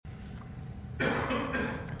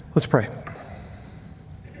Let's pray.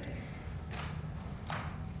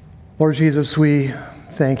 Lord Jesus, we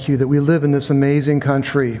thank you that we live in this amazing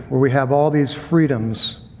country where we have all these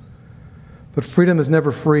freedoms. But freedom is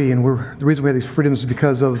never free, and the reason we have these freedoms is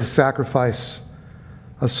because of the sacrifice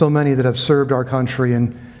of so many that have served our country,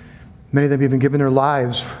 and many of them have even given their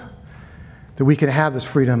lives that we can have this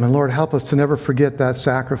freedom. And Lord, help us to never forget that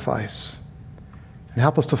sacrifice, and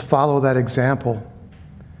help us to follow that example.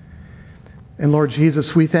 And Lord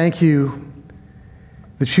Jesus, we thank you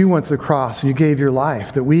that you went to the cross and you gave your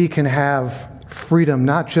life, that we can have freedom,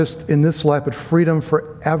 not just in this life, but freedom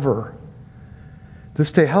forever.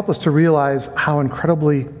 This day, help us to realize how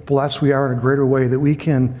incredibly blessed we are in a greater way, that we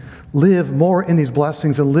can live more in these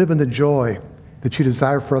blessings and live in the joy that you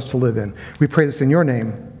desire for us to live in. We pray this in your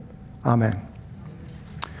name. Amen.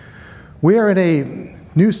 We are in a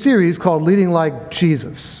new series called Leading Like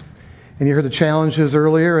Jesus. And you heard the challenges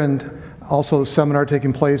earlier, and also the seminar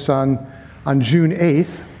taking place on June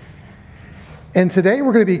 8th. And today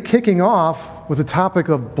we're going to be kicking off with the topic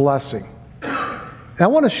of blessing. And I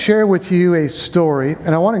want to share with you a story,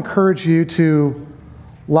 and I want to encourage you to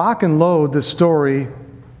lock and load this story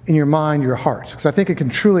in your mind, your heart, because I think it can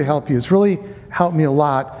truly help you. It's really helped me a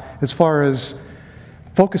lot as far as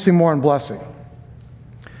focusing more on blessing.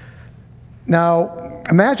 Now,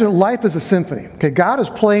 imagine life is a symphony. Okay, God is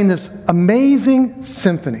playing this amazing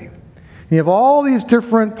symphony. You have all these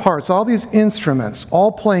different parts, all these instruments,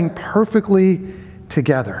 all playing perfectly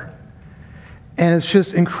together. And it's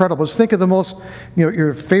just incredible. Just think of the most,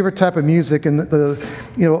 your favorite type of music, and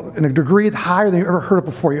in a degree higher than you've ever heard it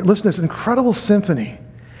before. You listen to this incredible symphony.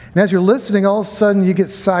 And as you're listening, all of a sudden you get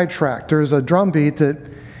sidetracked. There's a drum beat that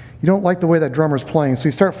you don't like the way that drummer's playing. So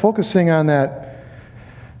you start focusing on that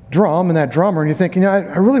drum and that drummer, and you think, I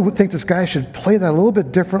really would think this guy should play that a little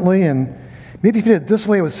bit differently, and maybe if you did it this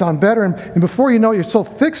way, it would sound better. And before you know it, you're so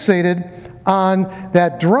fixated on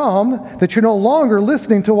that drum that you're no longer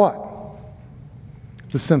listening to what?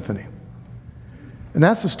 The symphony. And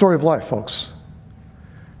that's the story of life, folks.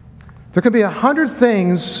 There could be 100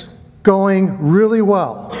 things going really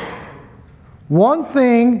well. One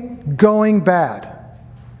thing going bad.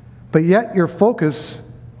 But yet your focus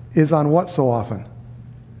is on what so often?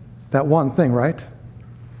 That one thing, right?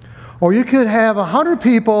 Or you could have 100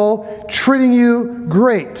 people treating you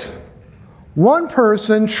great. One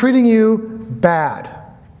person treating you bad.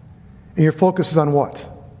 And your focus is on what?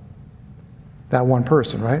 That one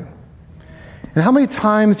person, right? And how many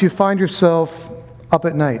times do you find yourself up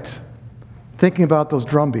at night thinking about those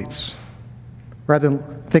drum beats rather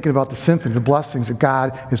than thinking about the symphony, the blessings that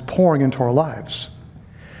God is pouring into our lives?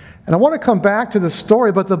 And I want to come back to the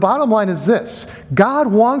story, but the bottom line is this. God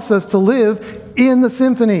wants us to live in the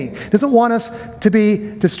symphony. He doesn't want us to be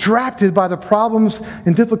distracted by the problems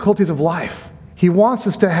and difficulties of life. He wants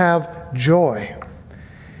us to have joy.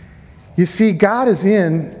 You see, God is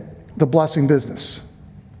in the blessing business.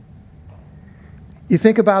 You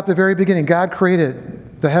think about the very beginning. God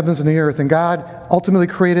created the heavens and the earth, and God ultimately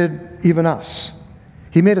created even us.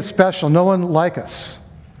 He made us special, no one like us.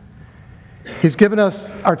 He's given us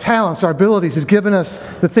our talents, our abilities. He's given us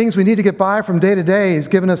the things we need to get by from day to day. He's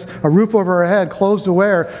given us a roof over our head, clothes to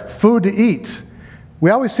wear, food to eat. We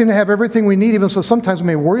always seem to have everything we need, even so sometimes we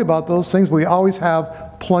may worry about those things, but we always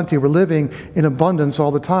have plenty. We're living in abundance all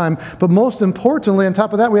the time. But most importantly, on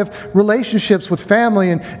top of that, we have relationships with family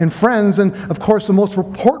and friends, and of course the most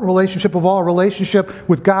important relationship of all, a relationship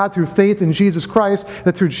with God through faith in Jesus Christ,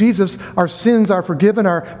 that through Jesus our sins are forgiven,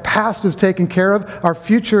 our past is taken care of, our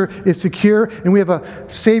future is secure, and we have a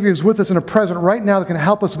Savior who's with us in a present right now that can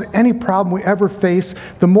help us with any problem we ever face.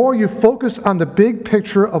 The more you focus on the big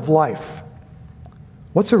picture of life,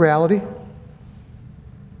 what's the reality?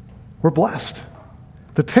 We're blessed.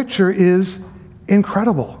 The picture is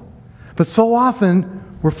incredible. But so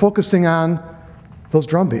often, we're focusing on those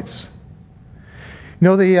drum beats.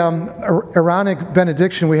 The Aaronic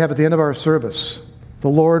benediction we have at the end of our service. The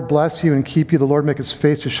Lord bless you and keep you. The Lord make his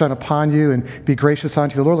face to shine upon you and be gracious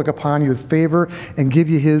unto you. The Lord look upon you with favor and give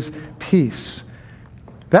you his peace.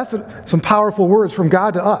 That's some powerful words from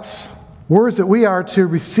God to us. Words that we are to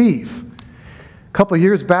receive. A couple of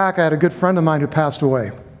years back, I had a good friend of mine who passed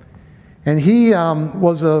away. And he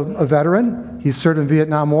was a veteran. He served in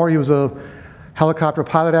Vietnam War. He was a helicopter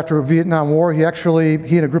pilot after the Vietnam War. He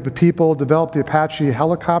and a group of people developed the Apache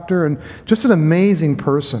helicopter, and just an amazing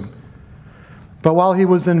person. But while he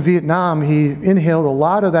was in Vietnam, he inhaled a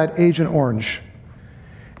lot of that Agent Orange.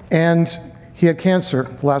 And he had cancer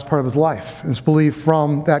the last part of his life. It's believed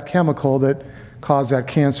from that chemical that caused that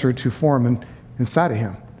cancer to form inside of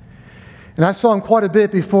him. And I saw him quite a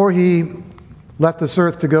bit before he left this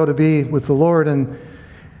earth to go to be with the Lord. And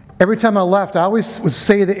every time I left, I always would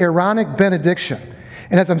say the Aaronic benediction.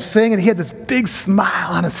 And as I'm saying it, he had this big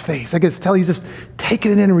smile on his face. I could tell he's just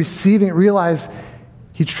taking it in and receiving it, realize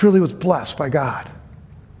he truly was blessed by God.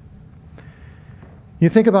 You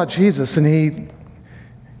think about Jesus, and he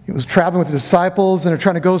was traveling with the disciples, and they're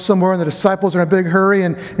trying to go somewhere, and the disciples are in a big hurry,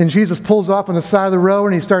 and Jesus pulls off on the side of the road,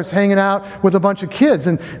 and he starts hanging out with a bunch of kids.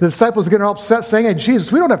 And the disciples are getting all upset, saying, "Hey,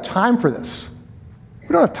 Jesus, we don't have time for this.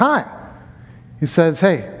 We don't have time." He says,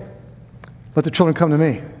 "Hey, let the children come to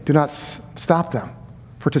me. Do not stop them,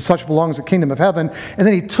 for to such belongs the kingdom of heaven." And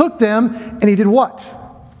then he took them, and he did what?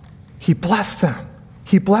 He blessed them.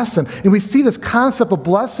 He blessed them. And we see this concept of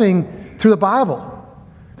blessing through the Bible.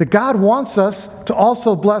 That God wants us to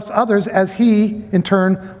also bless others as he, in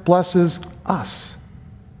turn, blesses us.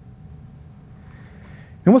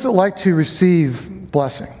 And what's it like to receive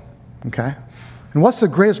blessing? Okay? And what's the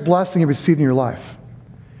greatest blessing you received in your life?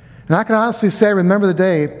 And I can honestly say, I remember the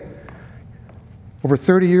day over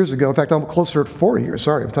 30 years ago. In fact, I'm closer to 40 years.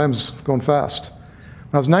 Sorry, time's going fast.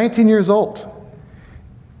 When I was 19 years old.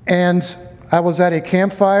 And I was at a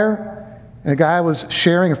campfire. And a guy was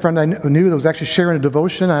sharing, a friend I knew that was actually sharing a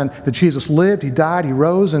devotion on that Jesus lived, he died, he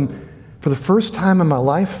rose, and for the first time in my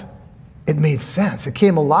life, it made sense. It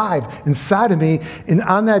came alive inside of me, and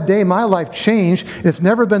on that day, my life changed, and it's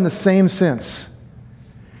never been the same since.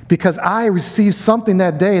 Because I received something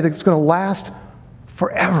that day that's going to last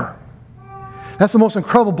forever. That's the most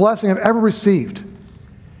incredible blessing I've ever received.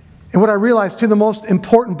 And what I realized, too, the most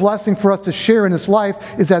important blessing for us to share in this life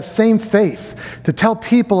is that same faith. To tell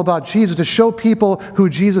people about Jesus, to show people who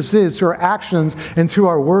Jesus is through our actions and through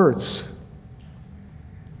our words.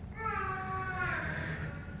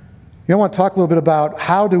 I want to talk a little bit about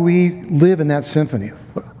how do we live in that symphony.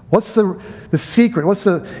 What's the secret? What's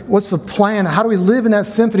the plan? How do we live in that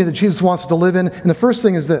symphony that Jesus wants us to live in? And the first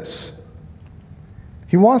thing is this.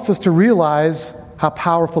 He wants us to realize how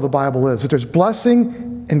powerful the Bible is. That there's blessing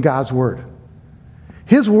in God's Word.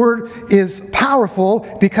 His Word is powerful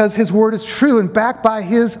because His Word is true and backed by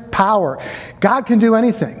His power. God can do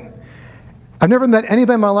anything. I've never met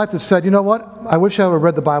anybody in my life that said, "You know what? I wish I would have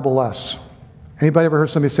read the Bible less." Anybody ever heard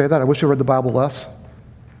somebody say that? "I wish I read the Bible less"?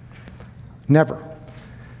 Never.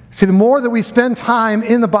 See, the more that we spend time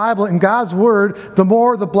in the Bible, in God's Word, the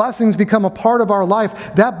more the blessings become a part of our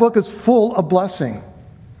life. That book is full of blessing.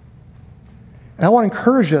 And I want to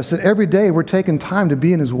encourage us that every day we're taking time to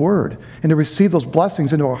be in His Word and to receive those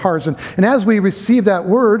blessings into our hearts. And as we receive that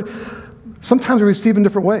Word, sometimes we receive in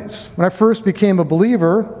different ways. When I first became a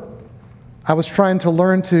believer, I was trying to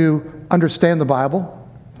learn to understand the Bible,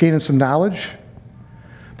 gaining some knowledge.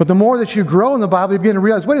 But the more that you grow in the Bible, you begin to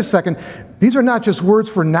realize, wait a second, these are not just words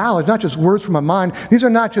for knowledge, not just words from my mind. These are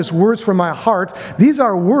not just words from my heart. These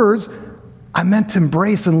are words I meant to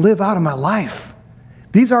embrace and live out in my life.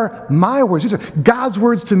 These are my words. These are God's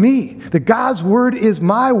words to me. That God's Word is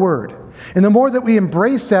my Word. And the more that we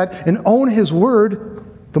embrace that and own His Word,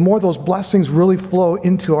 the more those blessings really flow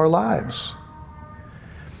into our lives.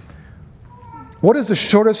 What is the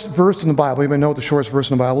shortest verse in the Bible? Anybody know what the shortest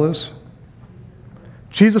verse in the Bible is?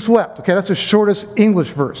 Jesus wept. Okay, that's the shortest English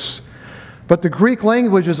verse. But the Greek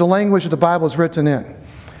language is the language that the Bible is written in.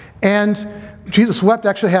 And Jesus wept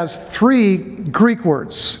actually has 3 Greek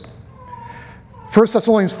words. 1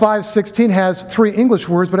 Thessalonians 5:16 has 3 English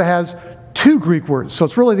words, but it has 2 Greek words. So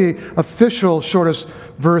it's really the official shortest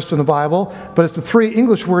verse in the Bible. But it's the 3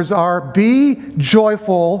 English words are, be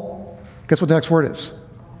joyful. Guess what the next word is?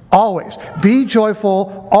 Always. Be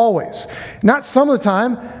joyful always. Not some of the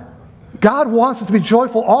time. God wants us to be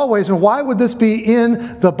joyful always. And why would this be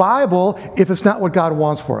in the Bible if it's not what God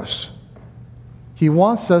wants for us? He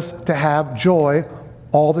wants us to have joy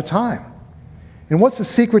all the time. And what's the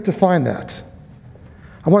secret to find that?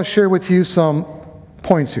 I want to share with you some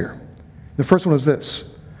points here. The first one is this: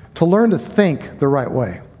 to learn to think the right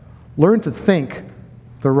way. Learn to think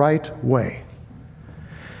the right way.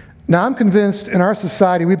 Now, I'm convinced in our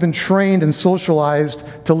society we've been trained and socialized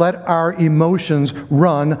to let our emotions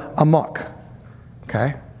run amok.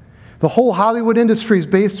 Okay? The whole Hollywood industry is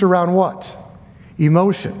based around what?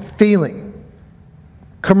 Emotion, feeling.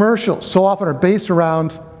 Commercials so often are based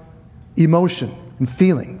around emotion and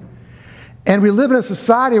feeling. And we live in a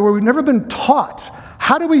society where we've never been taught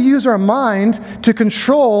how do we use our mind to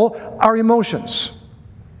control our emotions.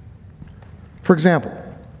 For example,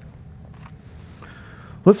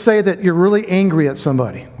 let's say that you're really angry at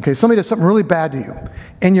somebody. Okay, somebody does something really bad to you.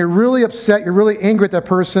 And you're really upset, you're really angry at that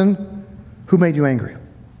person. Who made you angry?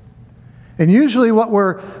 And usually what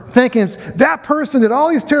we're thinking is, that person did all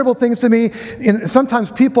these terrible things to me. And sometimes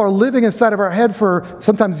people are living inside of our head for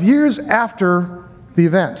sometimes years after the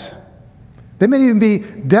event. They may even be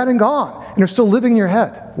dead and gone, and they're still living in your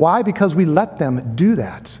head. Why? Because we let them do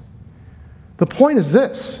that. The point is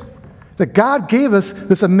this, that God gave us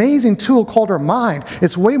this amazing tool called our mind.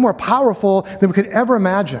 It's way more powerful than we could ever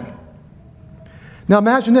imagine. Now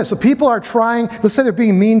imagine this. So people are trying, let's say they're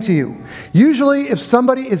being mean to you. Usually if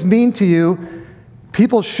somebody is mean to you,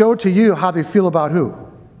 people show to you how they feel about who?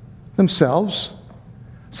 Themselves.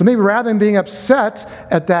 So maybe rather than being upset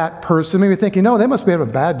at that person, maybe thinking, no, they must be having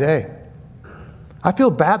a bad day. I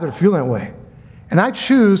feel bad they're feeling that way. And I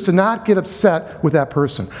choose to not get upset with that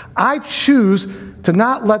person. I choose to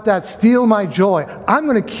not let that steal my joy. I'm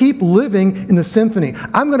going to keep living in the symphony.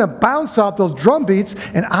 I'm going to bounce off those drum beats,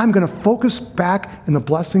 and I'm going to focus back in the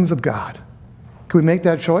blessings of God. Can we make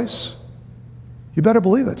that choice? You better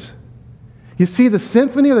believe it. You see, the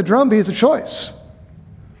symphony or the drum beat is a choice.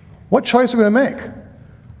 What choice are we going to make?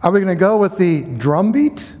 Are we going to go with the drum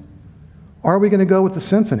beat, or are we going to go with the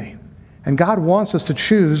symphony? And God wants us to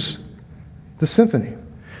choose the symphony.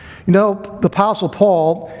 You know, the Apostle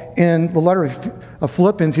Paul, in the letter of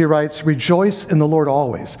Philippians, he writes, rejoice in the Lord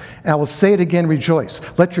always. And I will say it again, rejoice.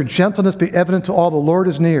 Let your gentleness be evident to all, the Lord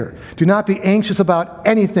is near. Do not be anxious about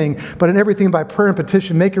anything, but in everything by prayer and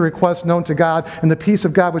petition, make your requests known to God, and the peace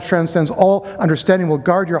of God which transcends all understanding will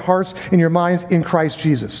guard your hearts and your minds in Christ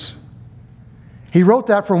Jesus. He wrote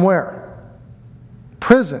that from where?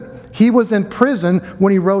 Prison. He was in prison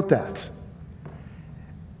when he wrote that.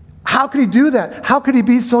 How could he do that? How could he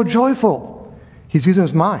be so joyful? He's using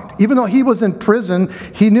his mind. Even though he was in prison,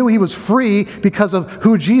 he knew he was free because of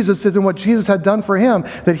who Jesus is and what Jesus had done for him,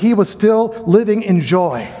 that he was still living in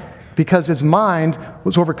joy because his mind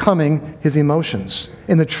was overcoming his emotions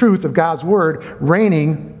in the truth of God's word,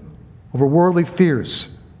 reigning over worldly fears.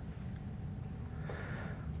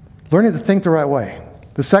 Learning to think the right way.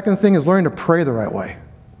 The second thing is learning to pray the right way.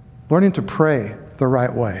 Learning to pray the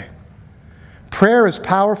right way. Prayer is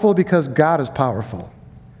powerful because God is powerful.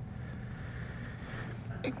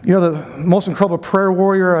 You know, the most incredible prayer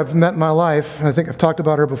warrior I've met in my life, and I think I've talked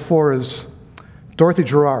about her before, is Dorothy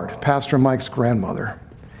Gerard, Pastor Mike's grandmother.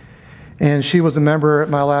 And she was a member at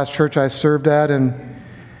my last church I served at, and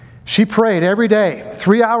she prayed every day,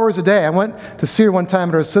 3 hours a day. I went to see her one time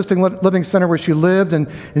at her assisted living center where she lived, and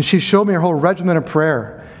she showed me her whole regimen of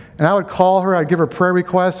prayer. And I would call her, I'd give her prayer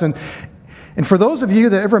requests, and for those of you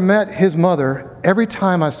that ever met his mother, every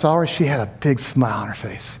time I saw her, she had a big smile on her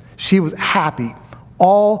face. She was happy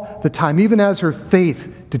all the time, even as her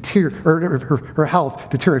faith deteriorated, her health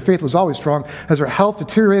deteriorated. Faith was always strong. As her health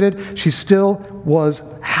deteriorated, she still was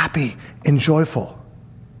happy and joyful.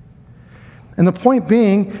 And the point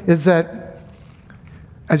being is that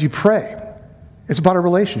as you pray, it's about a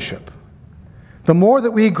relationship. The more that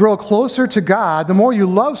we grow closer to God, the more you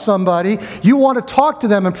love somebody, you want to talk to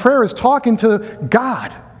them, and prayer is talking to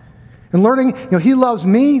God. And learning, he loves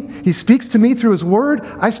me, he speaks to me through his word,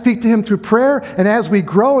 I speak to him through prayer, and as we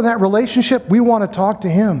grow in that relationship, we want to talk to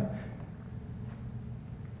him.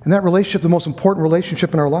 And that relationship is the most important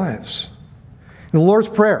relationship in our lives. And the Lord's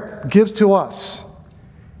Prayer gives to us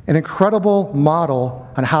an incredible model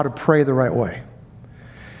on how to pray the right way.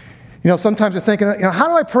 Sometimes you're thinking, how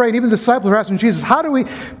do I pray? And even the disciples are asking Jesus, how do we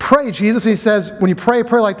pray, Jesus? And he says, when you pray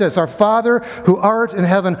like this, our Father who art in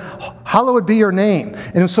heaven, hallowed be your name.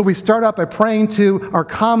 And so we start out by praying to our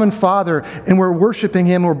common Father, and we're worshiping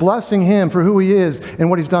him, we're blessing him for who he is and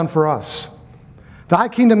what he's done for us. Thy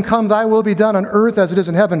kingdom come, thy will be done on earth as it is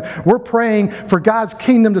in heaven. We're praying for God's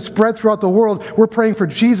kingdom to spread throughout the world. We're praying for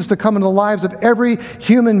Jesus to come into the lives of every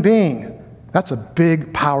human being. That's a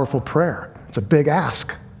big, powerful prayer. It's a big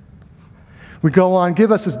ask. We go on,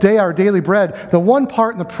 give us this day our daily bread. The one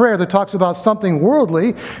part in the prayer that talks about something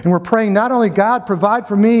worldly, and we're praying not only God, provide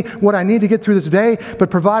for me what I need to get through this day,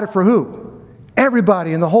 but provide it for who?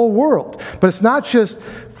 Everybody in the whole world. But it's not just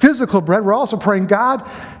physical bread. We're also praying, God,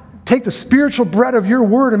 take the spiritual bread of your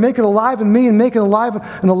word and make it alive in me and make it alive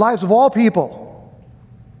in the lives of all people.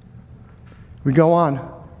 We go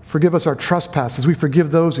on. Forgive us our trespasses. We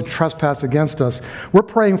forgive those who trespass against us. We're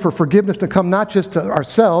praying for forgiveness to come not just to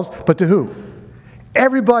ourselves, but to who?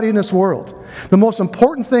 Everybody in this world. The most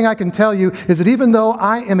important thing I can tell you is that even though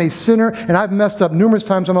I am a sinner and I've messed up numerous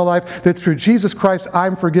times in my life, that through Jesus Christ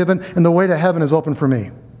I'm forgiven and the way to heaven is open for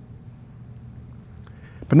me.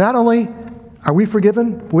 But not only are we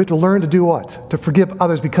forgiven, but we have to learn to do what? To forgive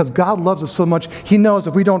others, because God loves us so much. He knows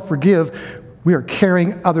if we don't forgive, we are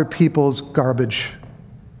carrying other people's garbage.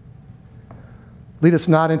 Lead us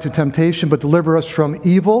not into temptation, but deliver us from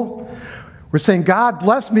evil. We're saying, God,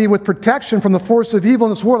 bless me with protection from the force of evil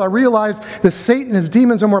in this world. I realize that Satan and his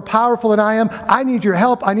demons are more powerful than I am. I need your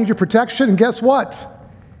help. I need your protection. And guess what?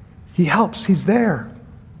 He helps. He's there.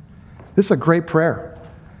 This is a great prayer.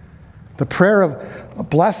 The prayer of a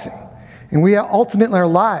blessing. And we ultimately in our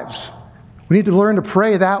lives, we need to learn to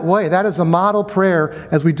pray that way. That is a model prayer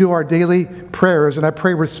as we do our daily prayers. And I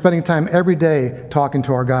pray we're spending time every day talking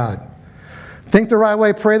to our God. Think the right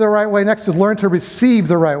way, pray the right way. Next is learn to receive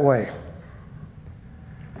the right way.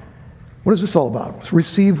 What is this all about?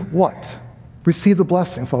 Receive what? Receive the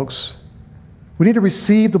blessing, folks. We need to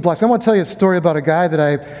receive the blessing. I want to tell you a story about a guy that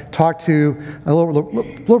I talked to a little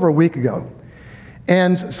over a week ago.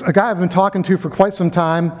 And a guy I've been talking to for quite some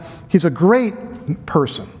time. He's a great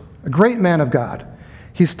person, a great man of God.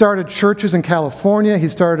 He started churches in California. He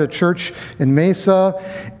started a church in Mesa.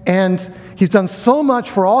 And he's done so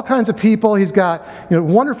much for all kinds of people. He's got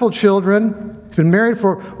wonderful children. He's been married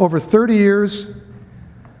for over 30 years.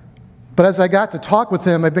 But as I got to talk with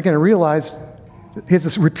him, I began to realize he has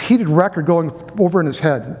this repeated record going over in his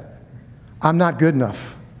head. I'm not good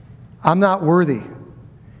enough. I'm not worthy.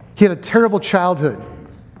 He had a terrible childhood.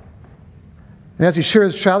 And as he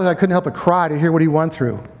shared his childhood, I couldn't help but cry to hear what he went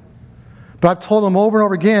through. But I've told him over and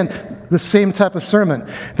over again the same type of sermon,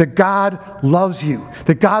 that God loves you,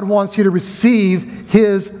 that God wants you to receive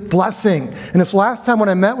His blessing. And this last time when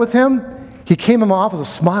I met with him, he came in my office with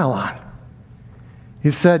a smile on.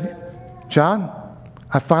 He said, John,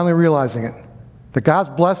 I'm finally realizing it, that God's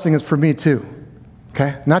blessing is for me too.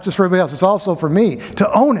 Okay? Not just for everybody else, it's also for me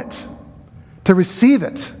to own it, to receive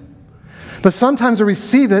it. But sometimes to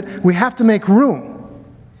receive it, we have to make room.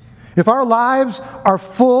 If our lives are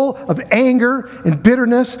full of anger and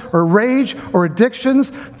bitterness or rage or addictions,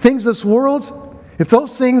 things of this world, if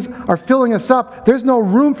those things are filling us up, there's no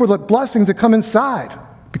room for the blessing to come inside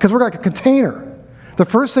because we're like a container. The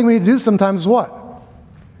first thing we need to do sometimes is what?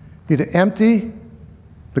 You need to empty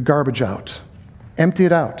the garbage out. Empty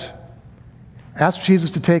it out. Ask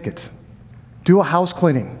Jesus to take it. Do a house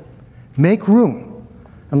cleaning. Make room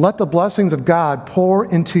and let the blessings of God pour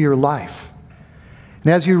into your life.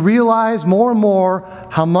 And as you realize more and more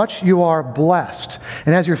how much you are blessed,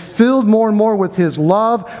 and as you're filled more and more with His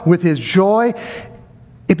love, with His joy,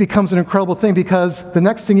 it becomes an incredible thing because the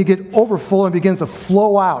next thing you get overfull and begins to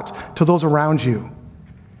flow out to those around you.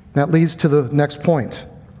 That leads to the next point.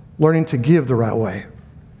 Learning to give the right way.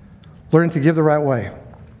 Learning to give the right way.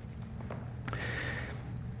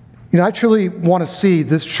 I truly want to see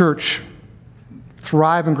this church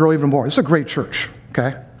thrive and grow even more. This is a great church,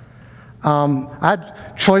 okay? I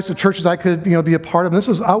had choice of churches I could, be a part of.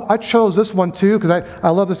 And I chose this one too because I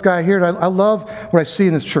love this guy here. And I love what I see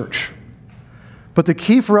in this church. But the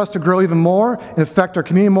key for us to grow even more and affect our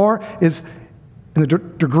community more is in the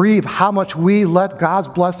degree of how much we let God's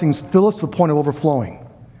blessings fill us to the point of overflowing.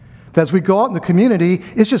 That as we go out in the community,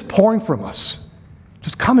 it's just pouring from us,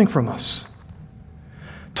 just coming from us.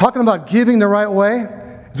 Talking about giving the right way,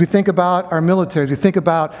 as we think about our military, as we think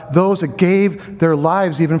about those that gave their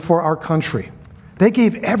lives even for our country. They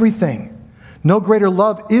gave everything. No greater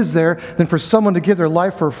love is there than for someone to give their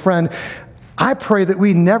life for a friend. I pray that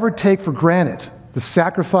we never take for granted the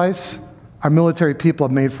sacrifice our military people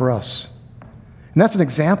have made for us. And that's an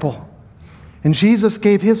example. And Jesus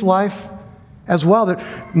gave His life as well,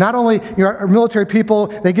 that not only our military people,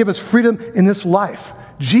 they give us freedom in this life.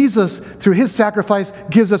 Jesus, through His sacrifice,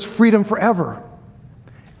 gives us freedom forever.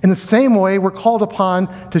 In the same way, we're called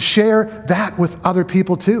upon to share that with other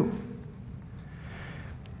people too.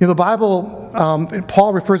 The Bible,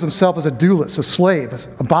 Paul refers himself as a doulos, a slave,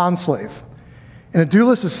 a bond slave. And a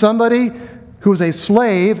doulos is somebody who is a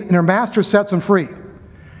slave and their master sets them free.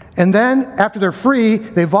 And then, after they're free,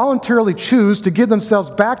 they voluntarily choose to give themselves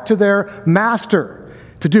back to their master,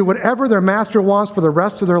 to do whatever their master wants for the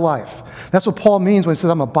rest of their life. That's what Paul means when he says,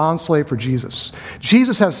 I'm a bond slave for Jesus.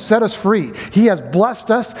 Jesus has set us free. He has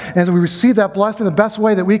blessed us, and as we receive that blessing, the best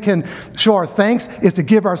way that we can show our thanks is to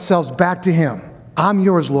give ourselves back to Him. I'm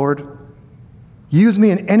yours, Lord. Use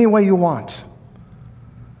me in any way you want.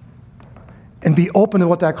 And be open to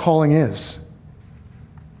what that calling is.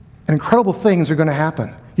 And incredible things are going to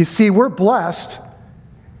happen. You see, we're blessed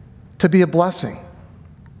to be a blessing.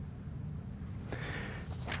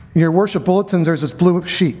 In your worship bulletins, there's this blue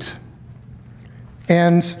sheet.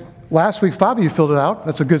 And last week, 5 of you filled it out.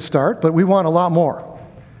 That's a good start, but we want a lot more.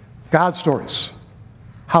 God stories.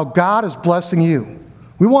 How God is blessing you.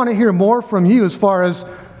 We want to hear more from you as far as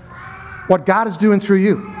what God is doing through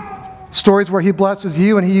you. Stories where He blesses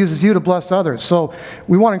you and He uses you to bless others. So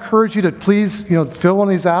we want to encourage you to please, fill one of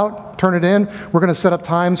these out, turn it in. We're going to set up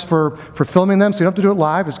times for filming them, so you don't have to do it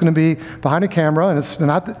live. It's going to be behind a camera, and it's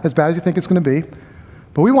not as bad as you think it's going to be.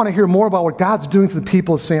 But we want to hear more about what God's doing to the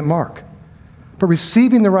people of St. Mark. But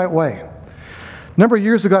receiving the right way. A number of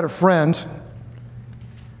years ago, I had a friend.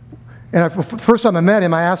 And the first time I met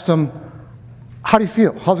him, I asked him, how do you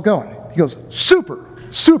feel? How's it going? He goes, super,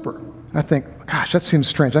 super. And I think, gosh, that seems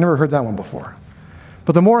strange. I never heard that one before.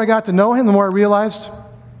 But the more I got to know him, the more I realized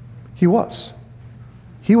he was.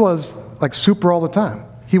 He was like super all the time.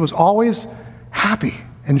 He was always happy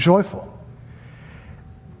and joyful.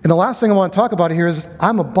 And the last thing I want to talk about here is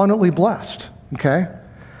I'm abundantly blessed, okay?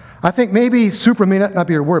 I think maybe super may not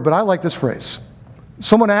be your word, but I like this phrase.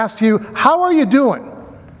 Someone asks you, how are you doing?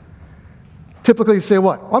 Typically you say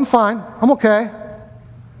what? I'm fine. I'm okay.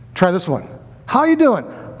 Try this one. How are you doing?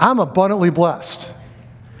 I'm abundantly blessed.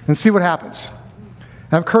 And see what happens.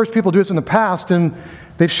 I've encouraged people to do this in the past, and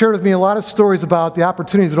they've shared with me a lot of stories about the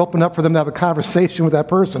opportunities that opened up for them to have a conversation with that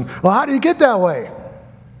person. Well, how do you get that way?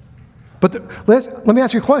 But let me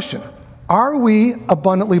ask you a question. Are we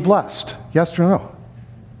abundantly blessed? Yes or no?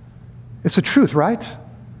 It's the truth, right?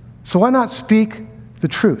 So why not speak the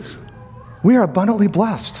truth? We are abundantly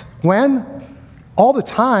blessed. When? All the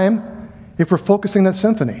time, if we're focusing that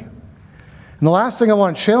symphony. And the last thing I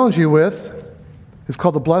want to challenge you with is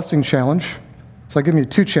called the blessing challenge. So I've given you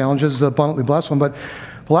 2 challenges, the abundantly blessed one, but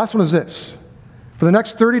the last one is this. For the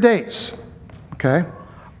next 30 days, okay,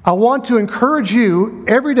 I want to encourage you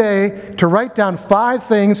every day to write down 5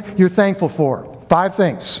 things you're thankful for. 5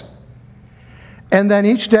 things. And then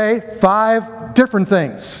each day, 5 different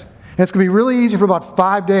things. And it's going to be really easy for about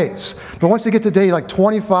 5 days. But once you get to day like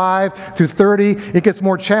 25 through 30, it gets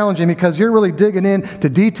more challenging because you're really digging into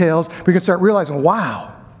details. But you can start realizing,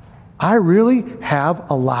 wow, I really have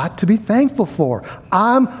a lot to be thankful for.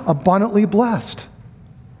 I'm abundantly blessed.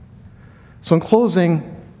 So in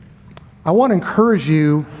closing, I want to encourage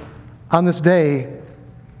you on this day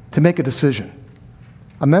to make a decision,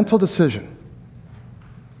 a mental decision,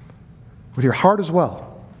 with your heart as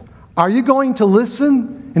well. Are you going to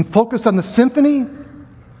listen and focus on the symphony?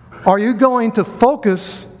 Or are you going to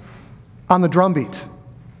focus on the drumbeat?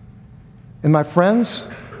 And my friends,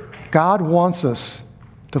 God wants us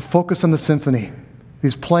to focus on the symphony.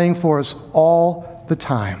 He's playing for us all the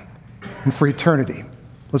time and for eternity.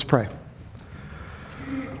 Let's pray.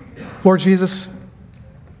 Lord Jesus,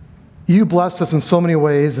 you bless us in so many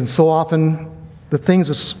ways, and so often the things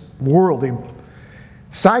of this world, they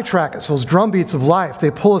sidetrack us. Those drum beats of life, they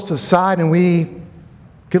pull us aside and we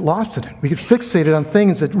get lost in it. We get fixated on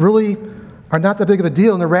things that really are not that big of a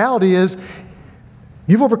deal. And the reality is,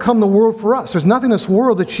 you've overcome the world for us. There's nothing in this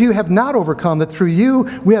world that you have not overcome, that through you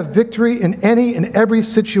we have victory in any and every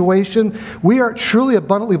situation. We are truly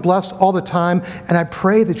abundantly blessed all the time, and I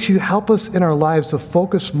pray that you help us in our lives to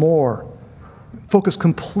focus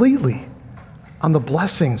completely on the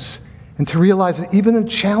blessings, and to realize that even the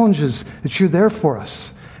challenges, that you're there for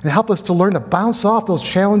us, and help us to learn to bounce off those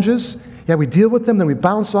challenges. Yeah, we deal with them, then we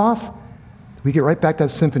bounce off, we get right back to that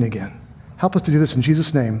symphony again. Help us to do this in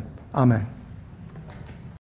Jesus' name. Amen.